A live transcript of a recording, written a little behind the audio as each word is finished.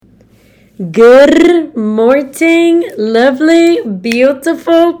Good morning, lovely,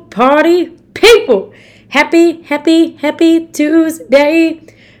 beautiful party people. Happy Tuesday.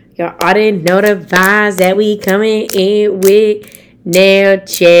 Y'all already know the vibes that we coming in with. Nail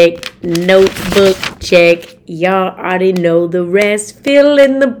check, notebook check. Y'all already know the rest. Fill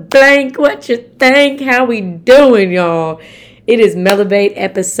in the blank. What you think? How we doing, y'all? It is Melobate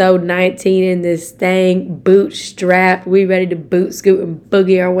episode 19 in this thing. Bootstrap. We ready to boot, scoot, and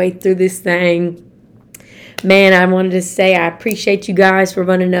boogie our way through this thing. Man, I wanted to say I appreciate you guys for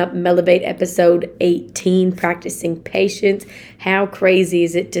running up Melobate episode 18, practicing patience. How crazy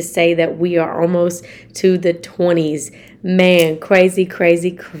is it to say that we are almost to the 20s? Man, crazy.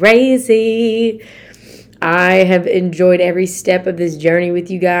 I have enjoyed every step of this journey with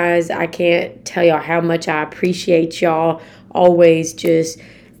you guys. I can't tell y'all how much I appreciate y'all always just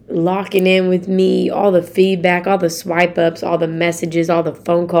locking in with me, all the feedback, all the swipe ups, all the messages, all the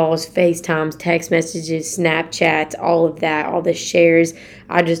phone calls, FaceTimes, text messages, Snapchats, all of that, all the shares.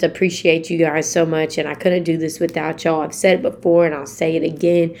 I just appreciate you guys so much, and I couldn't do this without y'all. I've said it before and I'll say it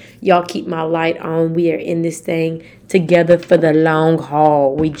again. Y'all keep my light on. We are in this thing together for the long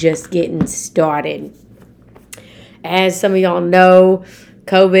haul. We just getting started. As some of y'all know,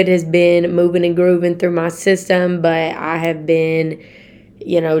 COVID has been moving and grooving through my system, but I have been,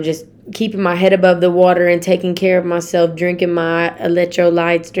 just keeping my head above the water and taking care of myself, drinking my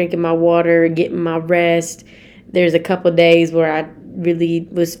electrolytes, drinking my water, getting my rest. There's a couple days where I really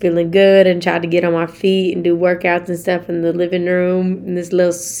was feeling good and tried to get on my feet and do workouts and stuff in the living room in this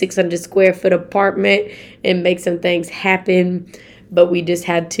little 600 square foot apartment and make some things happen. But we just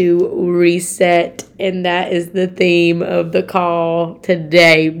had to reset, and that is the theme of the call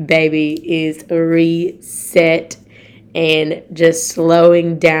today, baby, is reset and just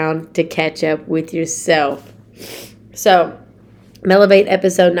slowing down to catch up with yourself. So, Melobate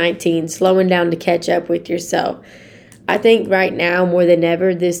episode 19, slowing down to catch up with yourself. I think right now, more than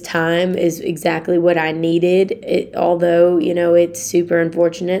ever, this time is exactly what I needed. Although, it's super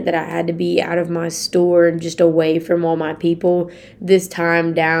unfortunate that I had to be out of my store and just away from all my people this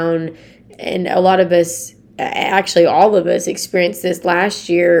time down. And a lot of us, actually all of us, experienced this last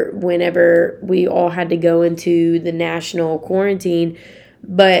year whenever we all had to go into the national quarantine.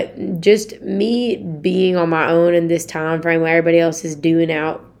 But just me being on my own in this time frame where everybody else is doing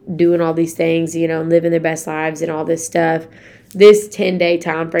all these things, living their best lives and all this stuff. This 10-day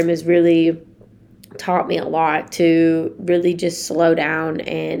time frame has really taught me a lot to really just slow down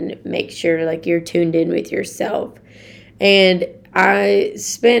and make sure like you're tuned in with yourself. And I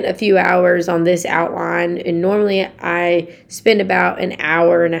spent a few hours on this outline, and normally I spend about an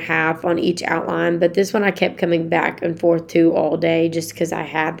hour and a half on each outline, but this one I kept coming back and forth to all day just because I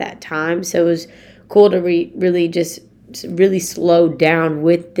had that time. So it was cool to really slow down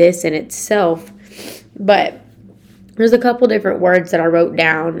with this in itself. But there's a couple different words that I wrote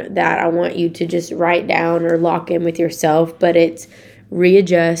down that I want you to just write down or lock in with yourself, but it's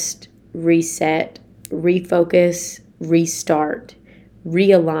readjust, reset, refocus, restart,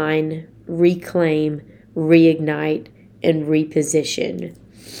 realign, reclaim, reignite, and reposition.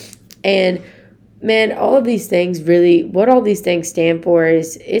 And man, all of these things really, what all these things stand for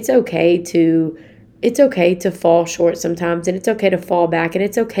is it's okay to fall short sometimes, and it's okay to fall back, and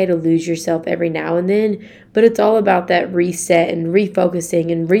it's okay to lose yourself every now and then, but it's all about that reset and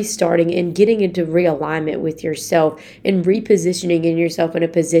refocusing and restarting and getting into realignment with yourself and repositioning in yourself in a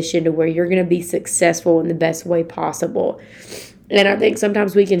position to where you're going to be successful in the best way possible. And I think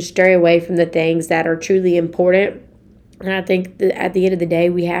sometimes we can stray away from the things that are truly important. And I think that at the end of the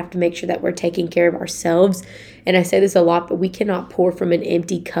day, we have to make sure that we're taking care of ourselves. And I say this a lot, but we cannot pour from an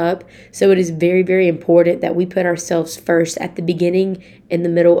empty cup. So it is very, very important that we put ourselves first at the beginning, in the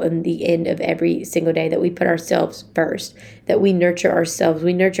middle, and the end of every single day, that we put ourselves first, that we nurture ourselves,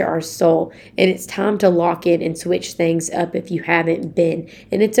 we nurture our soul. And it's time to lock in and switch things up if you haven't been.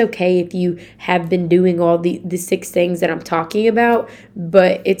 And it's okay if you have been doing all the 6 things that I'm talking about,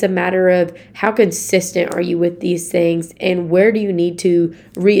 but it's a matter of how consistent are you with these things, and where do you need to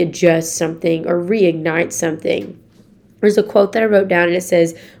readjust something or reignite something. There's a quote that I wrote down, and it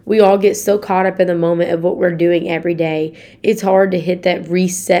says, we all get so caught up in the moment of what we're doing every day. It's hard to hit that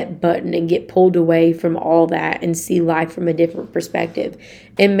reset button and get pulled away from all that and see life from a different perspective.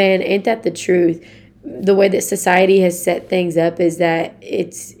 And man, ain't that the truth? The way that society has set things up is that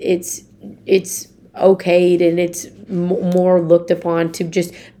it's okayed, and it's more looked upon to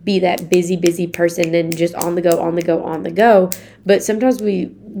just be that busy person and just on the go. But sometimes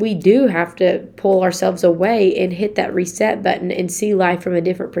we we do have to pull ourselves away and hit that reset button and see life from a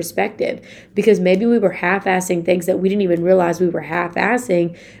different perspective, because maybe we were half-assing things that we didn't even realize we were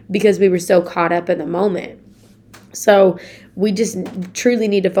half-assing because we were so caught up in the moment. So we just truly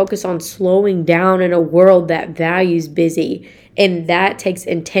need to focus on slowing down in a world that values busy. And that takes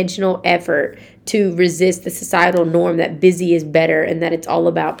intentional effort to resist the societal norm that busy is better and that it's all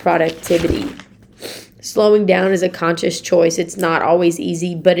about productivity. Slowing down is a conscious choice. It's not always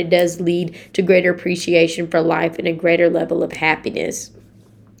easy, but it does lead to greater appreciation for life and a greater level of happiness.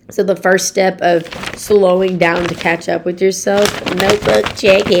 So the first step of slowing down to catch up with yourself, notebook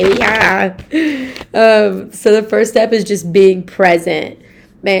check, here we are. So the first step is just being present.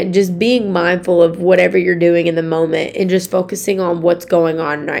 Man, just being mindful of whatever you're doing in the moment and just focusing on what's going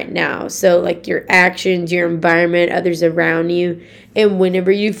on right now. So like your actions, your environment, others around you. And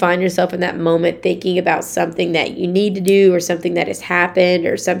whenever you find yourself in that moment thinking about something that you need to do or something that has happened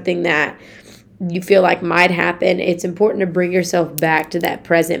or something that you feel like might happen, it's important to bring yourself back to that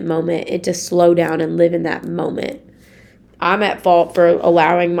present moment and to slow down and live in that moment. I'm at fault for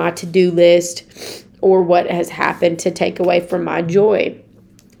allowing my to-do list or what has happened to take away from my joy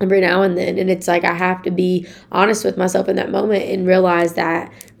every now and then. And it's like I have to be honest with myself in that moment and realize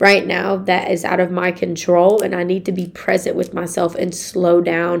that right now that is out of my control, and I need to be present with myself and slow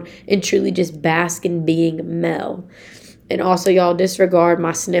down and truly just bask in being Mel. And also, y'all disregard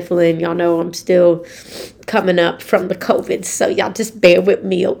my sniffling. Y'all know I'm still coming up from the COVID, so y'all just bear with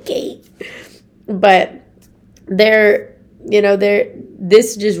me, okay? But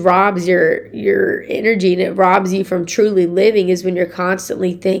this just robs your energy, and it robs you from truly living, is when you're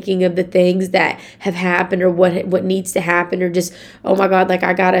constantly thinking of the things that have happened or what needs to happen, or just, oh my God, like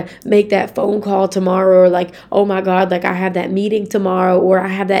I gotta make that phone call tomorrow, or like, oh my God, like I have that meeting tomorrow, or I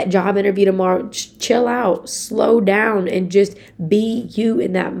have that job interview tomorrow. Just chill out, slow down, and just be you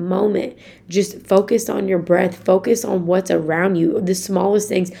in that moment. Just focus on your breath, focus on what's around you, the smallest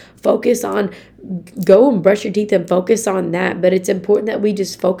things. Focus on, go and brush your teeth and focus on that. But it's important that we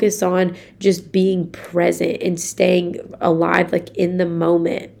just focus on just being present and staying alive, like in the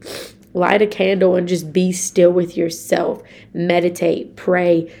moment. Light a candle and just be still with yourself. Meditate,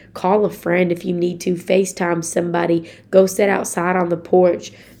 pray, call a friend if you need to, FaceTime somebody, go sit outside on the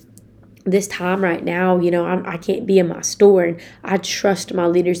porch. This time right now, I can't be in my store, and I trust my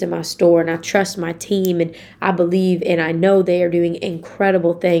leaders in my store, and I trust my team, and I believe and I know they are doing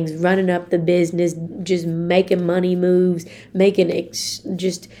incredible things, running up the business, just making money moves, making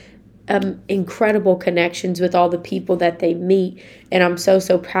incredible connections with all the people that they meet. And I'm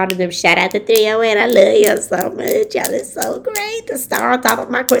so proud of them. Shout out to 308. I love you so much. Y'all is so great. The star on top of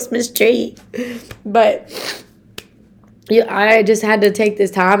my Christmas tree. But yeah, I just had to take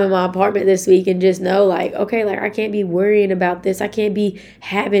this time in my apartment this week and just know, like, okay, like I can't be worrying about this. I can't be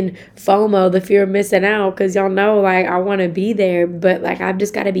having FOMO, the fear of missing out, because y'all know, like, I want to be there. But, like, I've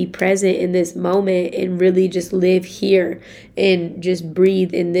just got to be present in this moment and really just live here and just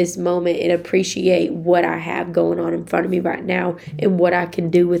breathe in this moment and appreciate what I have going on in front of me right now and what I can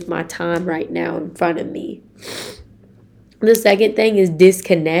do with my time right now in front of me. The second thing is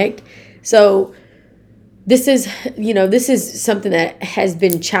disconnect. So this is something that has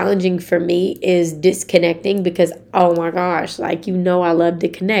been challenging for me, is disconnecting, because, oh my gosh, like, I love to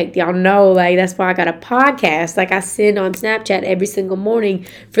connect. Y'all know, like, that's why I got a podcast. Like, I send on Snapchat every single morning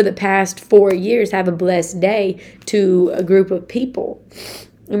for the past 4 years, have a blessed day, to a group of people.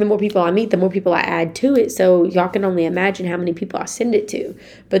 And the more people I meet, the more people I add to it. So y'all can only imagine how many people I send it to.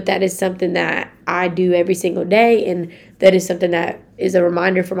 But that is something that I do every single day. And that is something that is a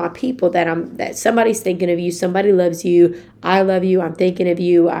reminder for my people that somebody's thinking of you. Somebody loves you. I love you. I'm thinking of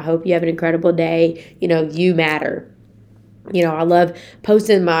you. I hope you have an incredible day. You matter. I love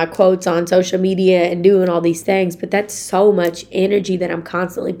posting my quotes on social media and doing all these things, but that's so much energy that I'm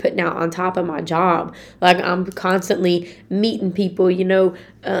constantly putting out on top of my job. Like, I'm constantly meeting people,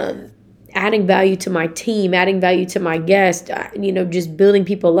 adding value to my team, adding value to my guests, just building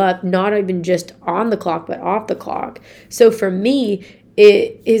people up, not even just on the clock, but off the clock. So for me,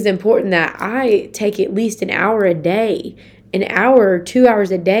 it is important that I take at least an hour a day, an hour or 2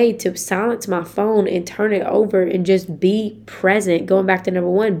 hours a day, to silence my phone and turn it over and just be present. Going back to number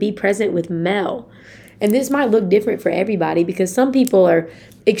one, be present with Mel. And this might look different for everybody, because some people are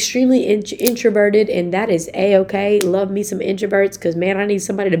extremely introverted, and that is a-okay. Love me some introverts, because, man, I need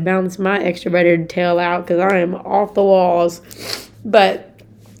somebody to balance my extroverted tail out, because I am off the walls. But,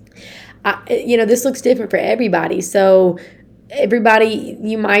 this looks different for everybody. So everybody,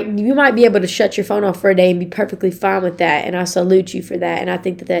 you might be able to shut your phone off for a day and be perfectly fine with that, and I salute you for that, and I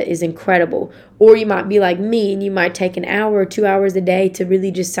think that that is incredible. Or you might be like me and you might take an hour or 2 hours a day to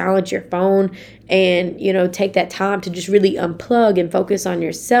really just silence your phone and take that time to just really unplug and focus on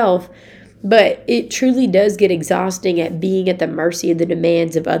yourself. But it truly does get exhausting at being at the mercy of the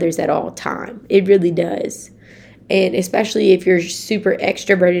demands of others at all time. It really does. And especially if you're super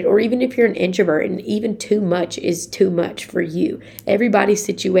extroverted, or even if you're an introvert, and even too much is too much for you. Everybody's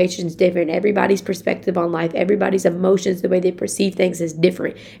situation is different. Everybody's perspective on life, everybody's emotions, the way they perceive things is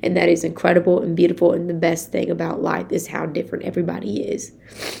different. And that is incredible and beautiful. And the best thing about life is how different everybody is.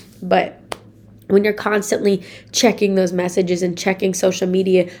 But when you're constantly checking those messages and checking social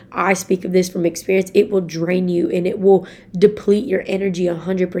media, I speak of this from experience, it will drain you and it will deplete your energy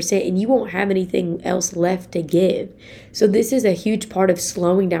 100%, and you won't have anything else left to give. So this is a huge part of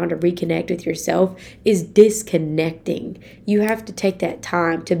slowing down to reconnect with yourself, is disconnecting. You have to take that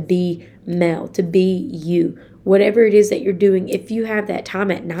time to be Mel, to be you. Whatever it is that you're doing, if you have that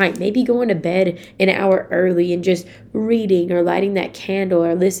time at night, maybe going to bed an hour early and just reading or lighting that candle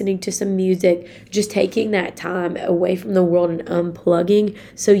or listening to some music, just taking that time away from the world and unplugging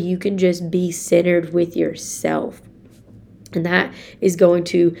so you can just be centered with yourself. And that is going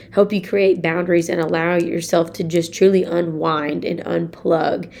to help you create boundaries and allow yourself to just truly unwind and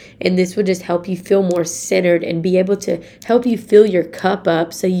unplug. And this will just help you feel more centered and be able to help you fill your cup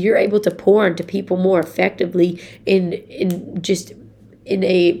up so you're able to pour into people more effectively in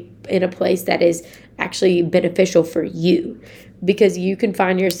a place that is actually beneficial for you. Because you can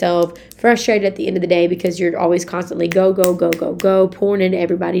find yourself frustrated at the end of the day because you're always constantly go, pouring into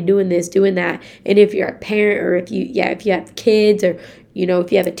everybody, doing this, doing that. And if you're a parent, or if you have kids, or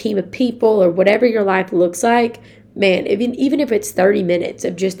if you have a team of people, or whatever your life looks like, man, even if it's 30 minutes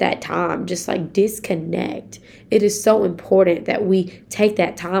of just that time, just like disconnect. It is so important that we take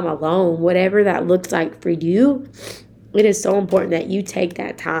that time alone, whatever that looks like for you. It is so important that you take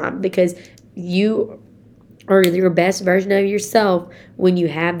that time, because you or your best version of yourself when you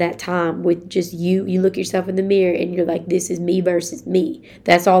have that time with just you. You look yourself in the mirror and you're like, this is me versus me.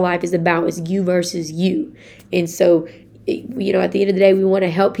 That's all life is about, is you versus you. And so, at the end of the day, we want to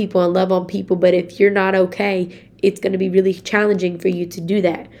help people and love on people. But if you're not okay, it's going to be really challenging for you to do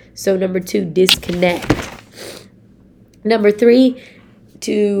that. So number 2, disconnect. Number 3,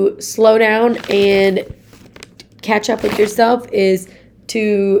 to slow down and catch up with yourself, is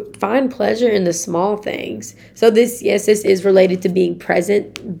to find pleasure in the small things. So this is related to being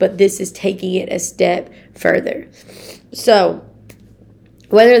present, but this is taking it a step further. So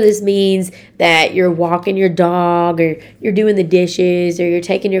whether this means that you're walking your dog, or you're doing the dishes, or you're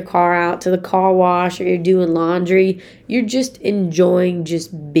taking your car out to the car wash, or you're doing laundry, you're just enjoying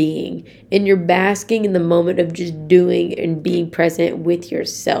just being, and you're basking in the moment of just doing and being present with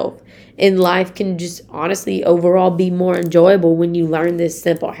yourself. And life can just honestly overall be more enjoyable when you learn this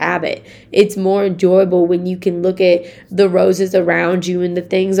simple habit. It's more enjoyable when you can look at the roses around you and the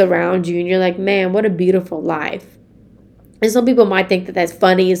things around you, and you're like, man, what a beautiful life. And some people might think that that's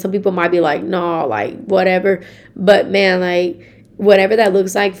funny, and some people might be like, no, like, whatever. But man, like, whatever that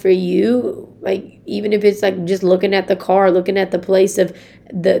looks like for you, like, even if it's like just looking at the car, looking at the place of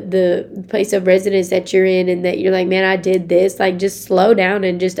the place of residence that you're in, and that you're like, man, I did this, like, just slow down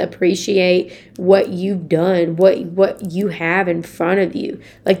and just appreciate what you've done, what you have in front of you.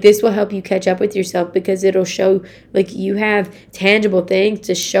 Like, this will help you catch up with yourself, because it'll show, like, you have tangible things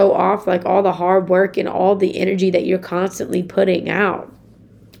to show off, like all the hard work and all the energy that you're constantly putting out.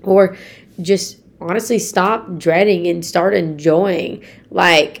 Or just honestly stop dreading and start enjoying,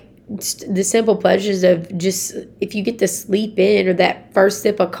 like, the simple pleasures of just, if you get to sleep in, or that first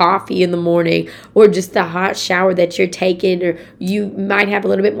sip of coffee in the morning, or just the hot shower that you're taking, or you might have a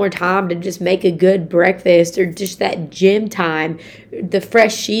little bit more time to just make a good breakfast, or just that gym time, the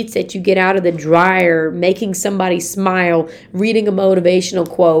fresh sheets that you get out of the dryer, making somebody smile, reading a motivational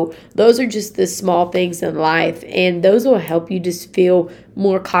quote. Those are just the small things in life, and those will help you just feel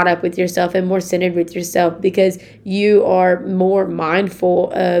more caught up with yourself and more centered with yourself, because you are more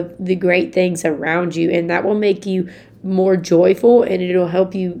mindful of the great things around you, and that will make you more joyful, and it'll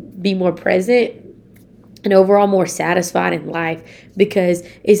help you be more present and overall more satisfied in life, because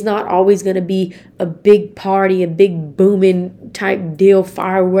it's not always going to be a big party, a big booming type deal,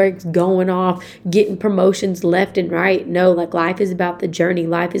 fireworks going off, getting promotions left and right. No, like, life is about the journey.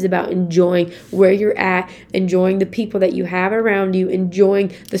 Life is about enjoying where you're at, enjoying the people that you have around you,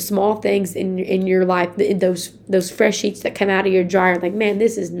 enjoying the small things in your life, those fresh sheets that come out of your dryer. Like, man,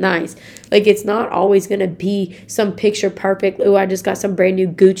 this is nice. Like, it's not always going to be some picture perfect, oh, I just got some brand new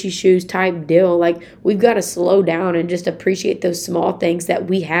Gucci shoes type deal. Like, we've got got to slow down and just appreciate those small things that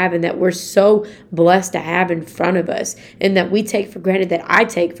we have and that we're so blessed to have in front of us, and that we take for granted, that I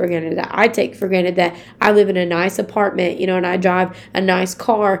take for granted, that I live in a nice apartment, and I drive a nice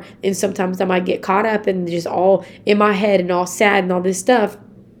car, and sometimes I might get caught up in just all in my head and all sad and all this stuff.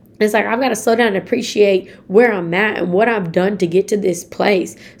 It's like I've got to slow down and appreciate where I'm at and what I've done to get to this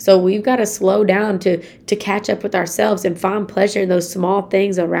place. So we've got to slow down to catch up with ourselves and find pleasure in those small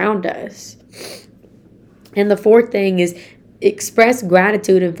things around us. And the fourth thing is express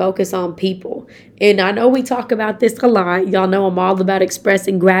gratitude and focus on people. And I know we talk about this a lot. Y'all know I'm all about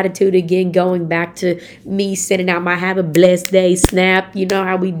expressing gratitude. Again, going back to me sending out my have a blessed day snap. You know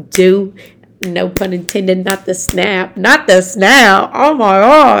how we do. No pun intended, not the snap. Oh my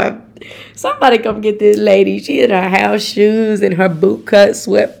God. Somebody come get this lady. She in her house shoes and her bootcut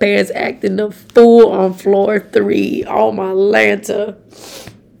sweatpants acting a fool on floor 3. Oh my Lanta.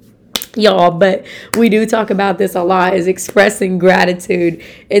 Y'all, but we do talk about this a lot, is expressing gratitude.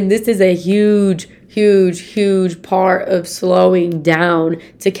 And this is a huge part of slowing down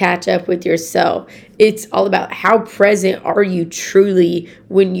to catch up with yourself. It's all about how present are you truly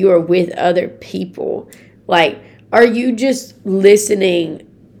when you are with other people. Like, are you just listening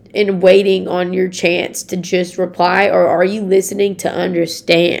and waiting on your chance to just reply, or are you listening to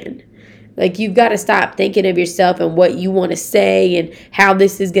understand? Like, you've got to stop thinking of yourself and what you want to say and how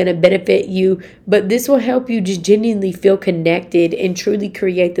this is going to benefit you. But this will help you just genuinely feel connected and truly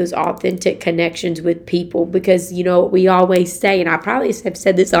create those authentic connections with people. Because, we always say, and I probably have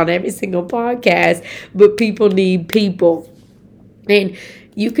said this on every single podcast, but people need people. And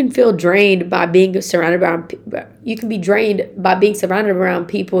you can feel drained by being surrounded around. You can be drained by being surrounded around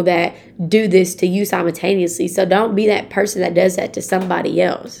people that do this to you simultaneously. So don't be that person that does that to somebody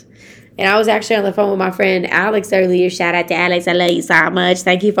else. And I was actually on the phone with my friend Alex earlier. Shout out to Alex. I love you so much.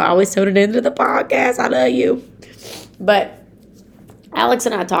 Thank you for always tuning into the podcast. I love you. But Alex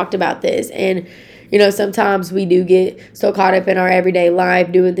and I talked about this, and sometimes we do get so caught up in our everyday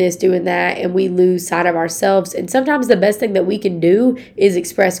life doing this, doing that, and we lose sight of ourselves. And sometimes the best thing that we can do is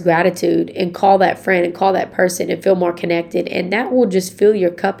express gratitude and call that friend and call that person and feel more connected. And that will just fill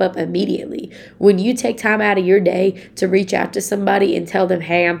your cup up immediately. When you take time out of your day to reach out to somebody and tell them,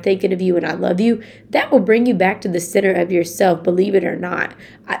 hey, I'm thinking of you and I love you, that will bring you back to the center of yourself, believe it or not.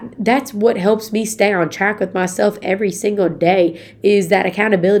 That's what helps me stay on track with myself every single day, is that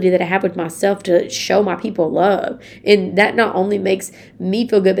accountability that I have with myself to show my people love. And that not only makes me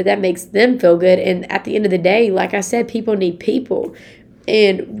feel good, but that makes them feel good. And at the end of the day, like I said, people need people.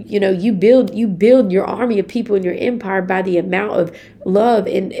 And you build your army of people in your empire by the amount of love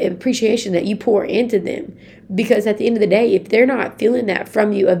and appreciation that you pour into them. Because at the end of the day, if they're not feeling that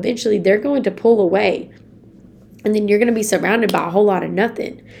from you, eventually they're going to pull away. And then you're going to be surrounded by a whole lot of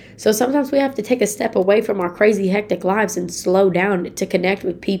nothing. So sometimes we have to take a step away from our crazy, hectic lives and slow down to connect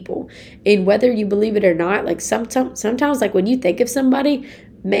with people. And whether you believe it or not, like sometimes like when you think of somebody,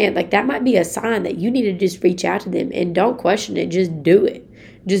 man, like that might be a sign that you need to just reach out to them, and don't question it. Just do it.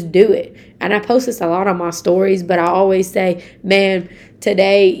 Just do it. And I post this a lot on my stories, but I always say, man,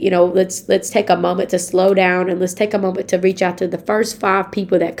 today, let's take a moment to slow down, and let's take a moment to reach out to the first 5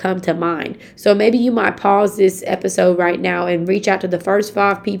 people that come to mind. So maybe you might pause this episode right now and reach out to the first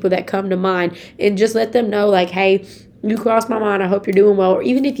 5 people that come to mind, and just let them know, like, hey, you crossed my mind. I hope you're doing well. Or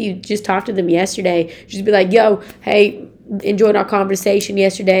even if you just talked to them yesterday, just be like, yo, hey, enjoyed our conversation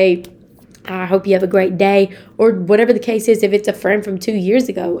yesterday. I hope you have a great day, or whatever the case is. If it's a friend from 2 years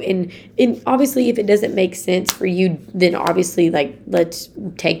ago, and obviously if it doesn't make sense for you, then obviously, like, let's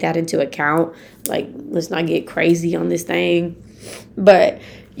take that into account. Like, let's not get crazy on this thing. But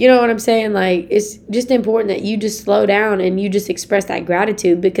you know what I'm saying? Like, it's just important that you just slow down and you just express that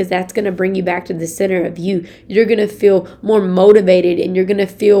gratitude, because that's going to bring you back to the center of you. You're going to feel more motivated, and you're going to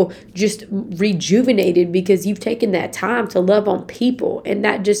feel just rejuvenated because you've taken that time to love on people. And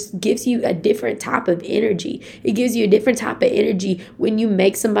that just gives you a different type of energy. It gives you a different type of energy when you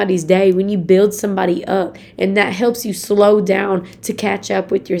make somebody's day, when you build somebody up. And that helps you slow down to catch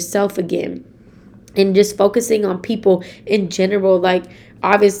up with yourself again. And just focusing on people in general, like,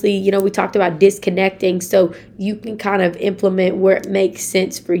 obviously, we talked about disconnecting, so you can kind of implement where it makes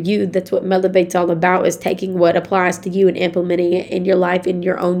sense for you. That's what Melevate's all about, is taking what applies to you and implementing it in your life in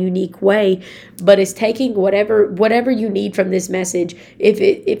your own unique way. But it's taking whatever you need from this message. If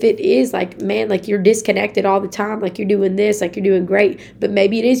it is like, man, like you're disconnected all the time, like you're doing this, like you're doing great, but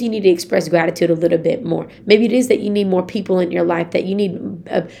maybe it is you need to express gratitude a little bit more. Maybe it is that you need more people in your life, that you need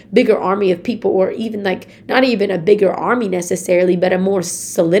a bigger army of people, or even like not even a bigger army necessarily, but a more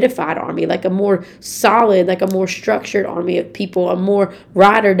solidified army, like a more solid, like a more structured army of people, a more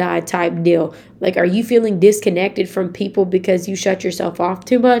ride or die type deal? Like, are you feeling disconnected from people because you shut yourself off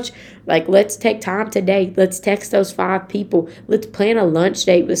too much? Like, let's take time today. Let's text those 5 people. Let's plan a lunch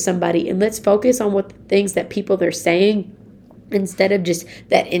date with somebody, and let's focus on what the things that people are saying instead of just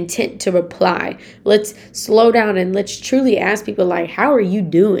that intent to reply. Let's slow down and let's truly ask people, like, how are you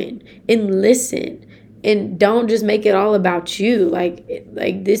doing? And listen. And don't just make it all about you. Like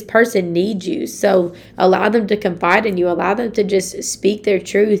this person needs you. So allow them to confide in you. Allow them to just speak their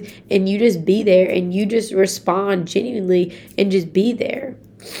truth. And you just be there. And you just respond genuinely. And just be there.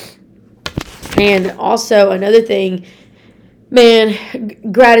 And also another thing,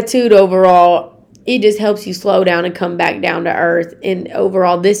 man, gratitude overall, it just helps you slow down and come back down to earth. And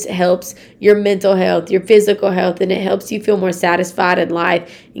overall, this helps your mental health, your physical health, and it helps you feel more satisfied in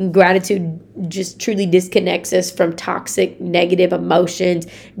life. And gratitude just truly disconnects us from toxic, negative emotions.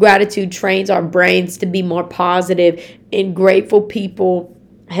 Gratitude trains our brains to be more positive, and grateful people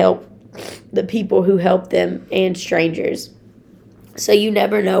help the people who help them and strangers. So you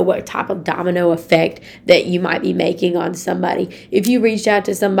never know what type of domino effect that you might be making on somebody. If you reached out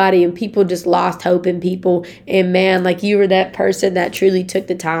to somebody and people just lost hope in people, and man, like you were that person that truly took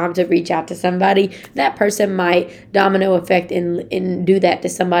the time to reach out to somebody, that person might domino effect and do that to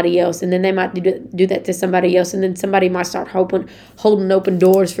somebody else. And then they might do that to somebody else. And then somebody might start holding open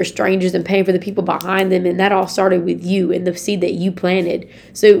doors for strangers and paying for the people behind them. And that all started with you and the seed that you planted.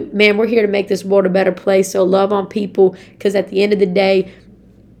 So man, we're here to make this world a better place. So love on people, because at the end of the day,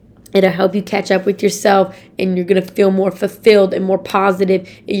 it'll help you catch up with yourself, and you're going to feel more fulfilled and more positive.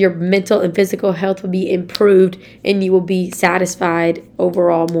 Your mental and physical health will be improved, and you will be satisfied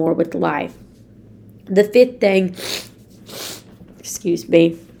overall more with life. The 5th thing, excuse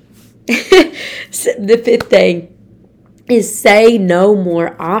me, the 5th thing is say no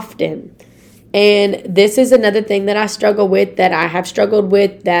more often. And this is another thing that I struggle with, that I have struggled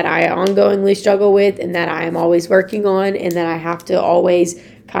with, that I ongoingly struggle with, and that I am always working on, and that I have to always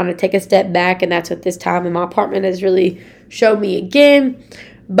kind of take a step back. And that's what this time in my apartment has really showed me again.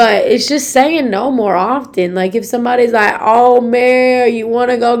 But it's just saying no more often. Like if somebody's like, oh, man, you want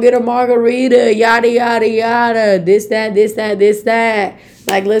to go get a margarita, yada, yada, yada, this, that.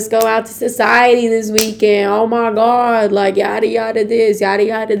 Like, let's go out to society this weekend. Oh, my God. Like, yada, yada, this, yada,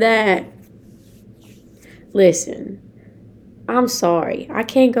 yada, that. Listen, I'm sorry. I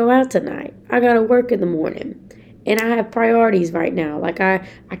can't go out tonight. I got to work in the morning. And I have priorities right now. Like, I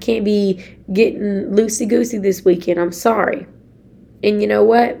can't be getting loosey-goosey this weekend. I'm sorry. And you know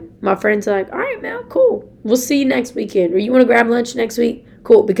what? My friends are like, all right, Mel, cool. We'll see you next weekend. Or you want to grab lunch next week?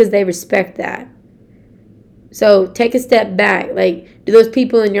 Cool, because they respect that. So take a step back. Like, do those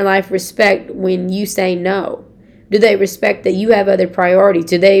people in your life respect when you say no? Do they respect that you have other priorities?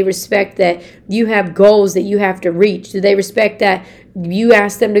 Do they respect that you have goals that you have to reach? Do they respect that you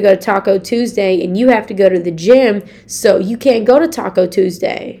ask them to go to Taco Tuesday and you have to go to the gym, so you can't go to Taco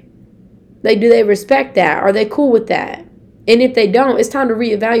Tuesday? Like, do they respect that? Are they cool with that? And if they don't, it's time to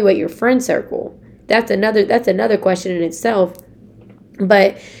reevaluate your friend circle. That's another question in itself.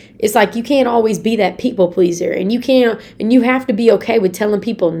 But it's like you can't always be that people pleaser, and you have to be okay with telling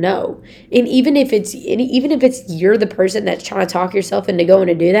people no. And even if it's you're the person that's trying to talk yourself into going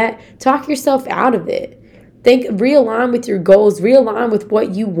to do that, talk yourself out of it. Realign with your goals, realign with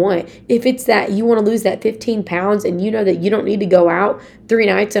what you want. If it's that you want to lose that 15 pounds and you know that you don't need to go out 3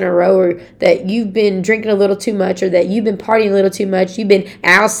 nights in a row, or that you've been drinking a little too much, or that you've been partying a little too much, you've been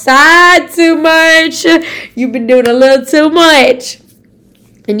outside too much, you've been doing a little too much,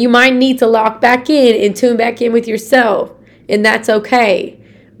 and you might need to lock back in and tune back in with yourself, and that's okay.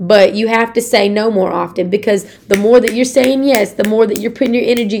 But you have to say no more often, because the more that you're saying yes, the more that you're putting your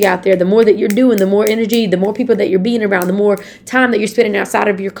energy out there, the more that you're doing, the more energy, the more people that you're being around, the more time that you're spending outside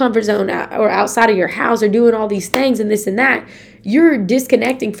of your comfort zone or outside of your house or doing all these things and this and that, you're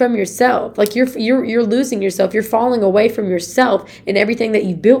disconnecting from yourself. Like you're losing yourself. You're falling away from yourself and everything that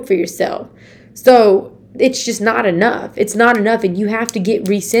you built for yourself. So it's just not enough. It's not enough, and you have to get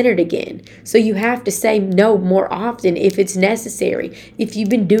recentered again. So you have to say no more often if it's necessary. If you've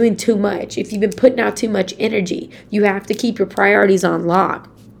been doing too much, if you've been putting out too much energy, you have to keep your priorities on lock.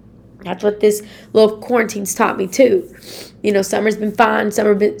 That's what this little quarantine's taught me too. You know, summer's been fine,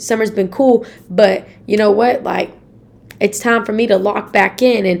 summer's been cool, but you know what? Like, it's time for me to lock back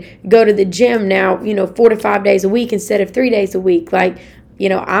in and go to the gym now, 4 to 5 days a week instead of 3 days a week. Like,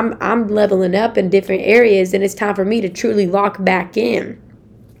 I'm leveling up in different areas, and it's time for me to truly lock back in.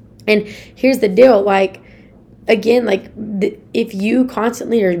 And here's the deal, like, again, like if you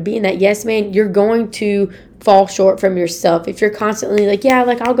constantly are being that yes man, you're going to fall short from yourself. If you're constantly like, yeah,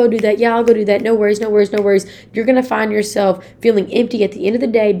 like I'll go do that, yeah, I'll go do that, no worries, no worries, no worries, you're gonna find yourself feeling empty at the end of the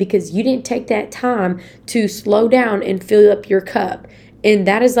day because you didn't take that time to slow down and fill up your cup. And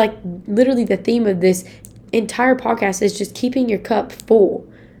that is like literally the theme of this entire podcast, is just keeping your cup full.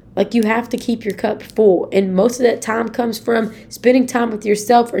 Like, you have to keep your cup full. And most of that time comes from spending time with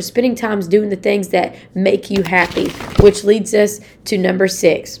yourself, or spending time doing the things that make you happy, which leads us to number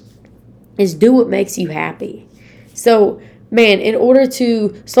 6, is do what makes you happy. So, man, in order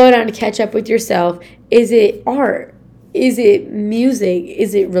to slow down to catch up with yourself, is it art? Is it music?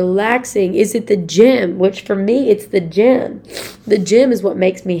 Is it relaxing? Is it the gym? Which for me, it's the gym. The gym is what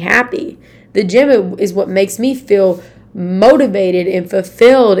makes me happy. The gym is what makes me feel motivated and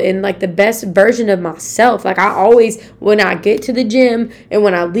fulfilled and like the best version of myself. Like, I always, when I get to the gym and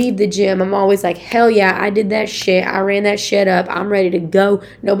when I leave the gym, I'm always like, hell yeah, I did that shit. I ran that shit up. I'm ready to go.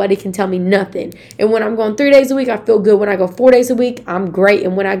 Nobody can tell me nothing. And when I'm going 3 days a week, I feel good. When I go 4 days a week, I'm great.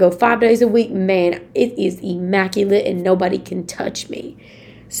 And when I go 5 days a week, man, it is immaculate and nobody can touch me.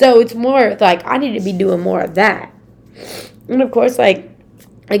 So it's more like I need to be doing more of that. And of course, like,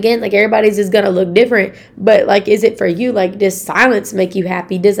 again, like, everybody's is gonna look different, but like, is it for you? Like, does silence make you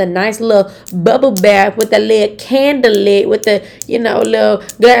happy? Does a nice little bubble bath with a little candle lit with a, little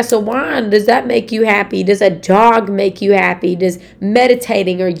glass of wine, does that make you happy? Does a jog make you happy? Does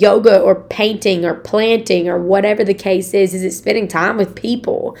meditating or yoga or painting or planting or whatever the case is it spending time with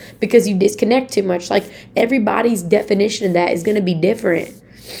people because you disconnect too much? Like, everybody's definition of that is gonna be different,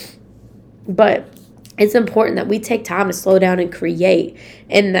 but it's important that we take time to slow down and create,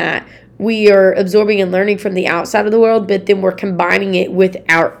 and that we are absorbing and learning from the outside of the world, but then we're combining it with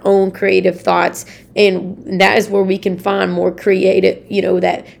our own creative thoughts. And that is where we can find more creative,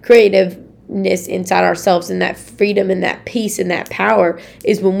 that creativeness inside ourselves, and that freedom and that peace and that power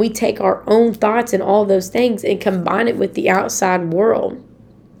is when we take our own thoughts and all those things and combine it with the outside world.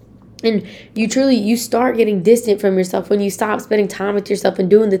 And you start getting distant from yourself when you stop spending time with yourself and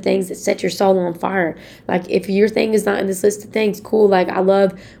doing the things that set your soul on fire. Like, if your thing is not in this list of things, cool. Like, I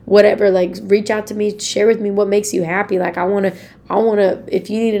love whatever. Like, reach out to me, share with me what makes you happy. Like, I want to, if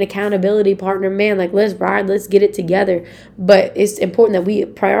you need an accountability partner, man, like, let's ride, let's get it together. But it's important that we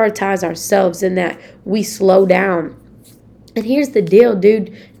prioritize ourselves and that we slow down. And here's the deal,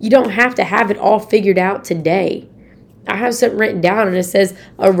 dude. You don't have to have it all figured out today. I have something written down and it says,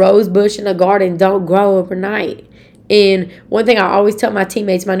 a rose bush in a garden don't grow overnight. And one thing I always tell my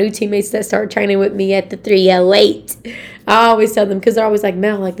teammates, my new teammates that start training with me at the 308, I always tell them, because they're always like,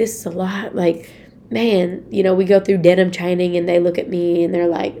 Mel, like, this is a lot. Like, man, we go through denim training and they look at me and they're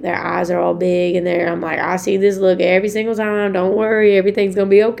like, their eyes are all big and I'm like, I see this look every single time. Don't worry. Everything's going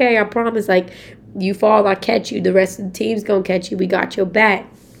to be okay. I promise. Like, you fall, I catch you. The rest of the team's going to catch you. We got your back.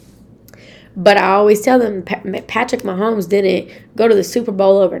 But I always tell them, Patrick Mahomes didn't go to the Super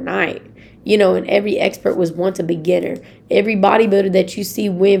Bowl overnight. And every expert was once a beginner. Every bodybuilder that you see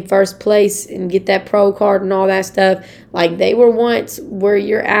win first place and get that pro card and all that stuff, like, they were once where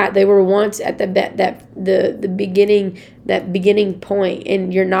you're at. They were once at the beginning point,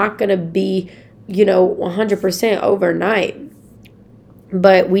 and you're not gonna be, 100% overnight.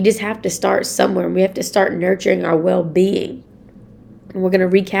 But we just have to start somewhere, and we have to start nurturing our well-being. And we're going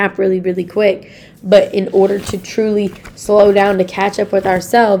to recap really, really quick. But in order to truly slow down to catch up with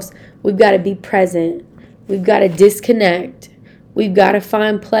ourselves, we've got to be present. We've got to disconnect. We've got to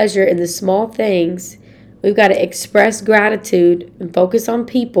find pleasure in the small things. We've got to express gratitude and focus on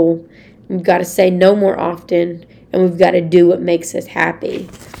people. We've got to say no more often. And we've got to do what makes us happy.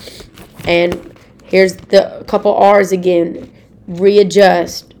 And here's the couple R's again.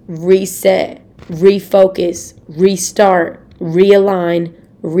 Readjust, reset, refocus, restart, realign,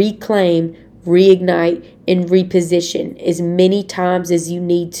 reclaim, reignite, and reposition as many times as you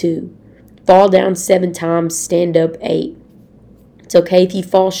need to. Fall down 7 times, stand up 8. It's okay if you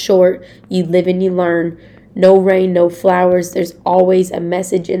fall short. You live and you learn. No rain, no flowers. There's always a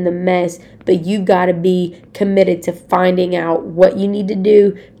message in the mess, but you've got to be committed to finding out what you need to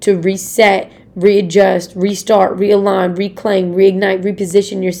do to reset, readjust, restart, realign, reclaim, reignite,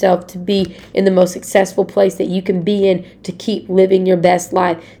 reposition yourself to be in the most successful place that you can be in, to keep living your best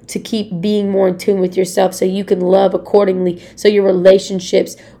life, to keep being more in tune with yourself so you can love accordingly, so your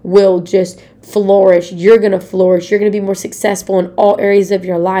relationships will just flourish. You're going to flourish. You're going to be more successful in all areas of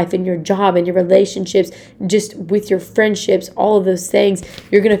your life, in your job, in your relationships, just with your friendships, all of those things.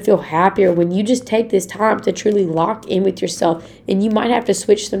 You're going to feel happier when you just take this time to truly lock in with yourself. And you might have to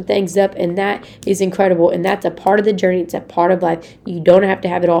switch some things up, and that is incredible. And that's a part of the journey. It's a part of life. You don't have to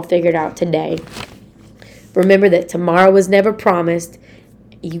have it all figured out today. Remember that tomorrow was never promised.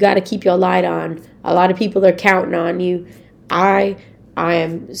 You got to keep your light on. A lot of people are counting on you. I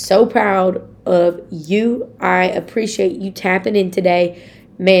am so proud of you. I appreciate you tapping in today.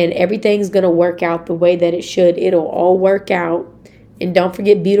 Man, everything's going to work out the way that it should. It'll all work out. And don't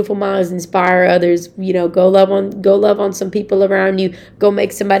forget, beautiful minds inspire others. Go love on some people around you. Go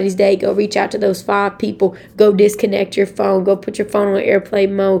make somebody's day. Go reach out to those 5 people. Go disconnect your phone. Go put your phone on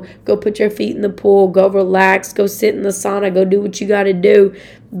airplane mode. Go put your feet in the pool. Go relax. Go sit in the sauna. Go do what you got to do.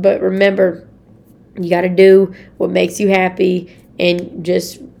 But remember, you got to do what makes you happy, and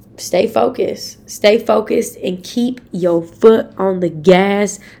just stay focused and keep your foot on the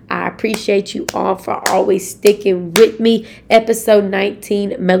gas. I appreciate you all for always sticking with me. Episode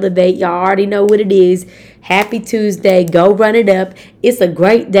 19, Melevate. Y'all already know what it is. Happy Tuesday. Go run it up. It's a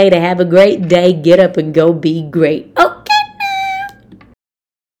great day to have a great day. Get up and go be great. Oh,